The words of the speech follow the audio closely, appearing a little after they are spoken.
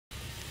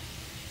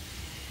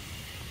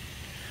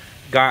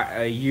Got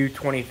a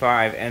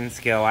U25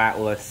 N-scale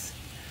Atlas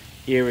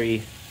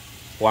Erie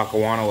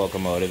Lackawanna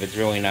locomotive. It's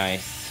really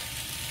nice.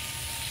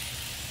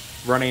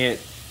 Running it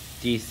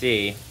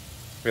DC,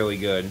 really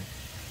good.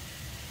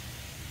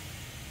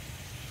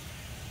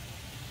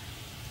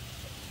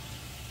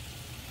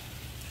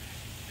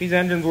 These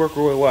engines work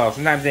really well.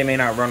 Sometimes they may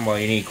not run well.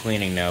 You need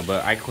cleaning though,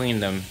 but I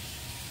cleaned them.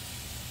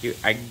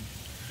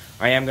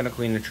 I am gonna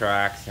clean the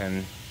tracks,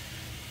 and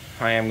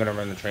I am gonna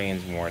run the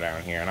trains more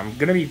down here. And I'm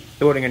gonna be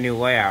building a new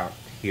layout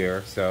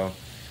here, so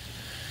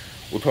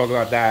we'll talk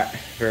about that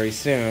very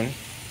soon.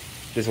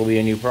 This will be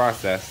a new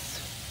process.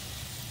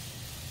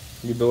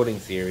 New building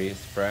series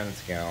for N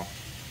scale.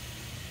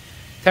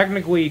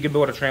 Technically, you can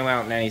build a train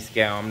layout in any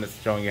scale. I'm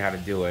just showing you how to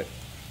do it.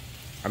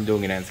 I'm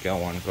doing an N scale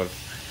one because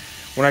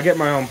when I get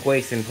my own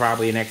place in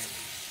probably the next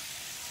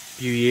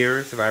few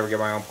years, if I ever get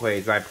my own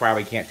place, I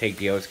probably can't take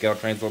the O scale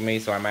trains with me,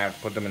 so I might have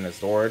to put them in the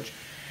storage.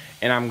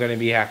 And I'm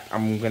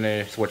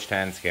gonna switch to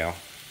N scale.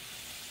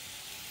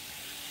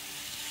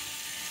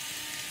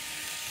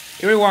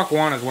 Erie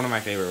Lackawanna is one of my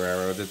favorite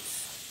railroads.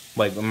 It's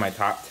like in my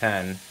top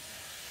 10.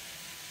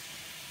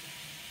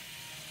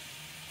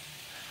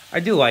 I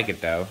do like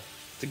it though.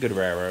 It's a good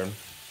railroad.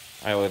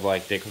 I always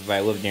liked it because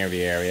I live near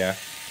the area.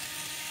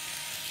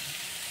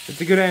 It's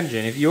a good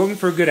engine. If you're looking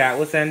for a good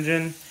Atlas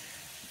engine,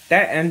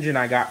 that engine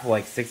I got for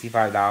like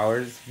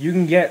 $65. You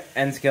can get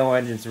N-scale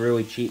engines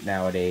really cheap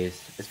nowadays,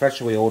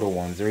 especially older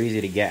ones. They're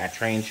easy to get at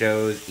train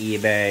shows,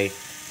 eBay,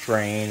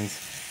 trains.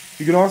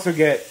 You can also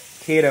get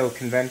Cato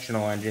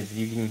conventional engines.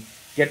 You can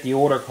get the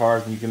older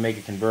cars and you can make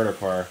a converter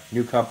car.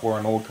 New coupler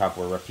and old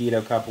coupler.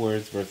 Rapido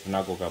couplers versus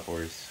knuckle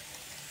couplers.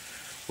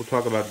 We'll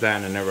talk about that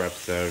in another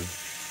episode.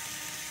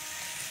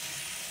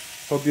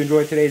 Hope you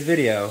enjoyed today's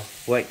video.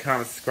 Like,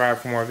 comment, subscribe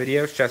for more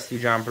videos. Chesty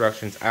John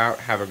Productions out.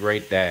 Have a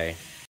great day.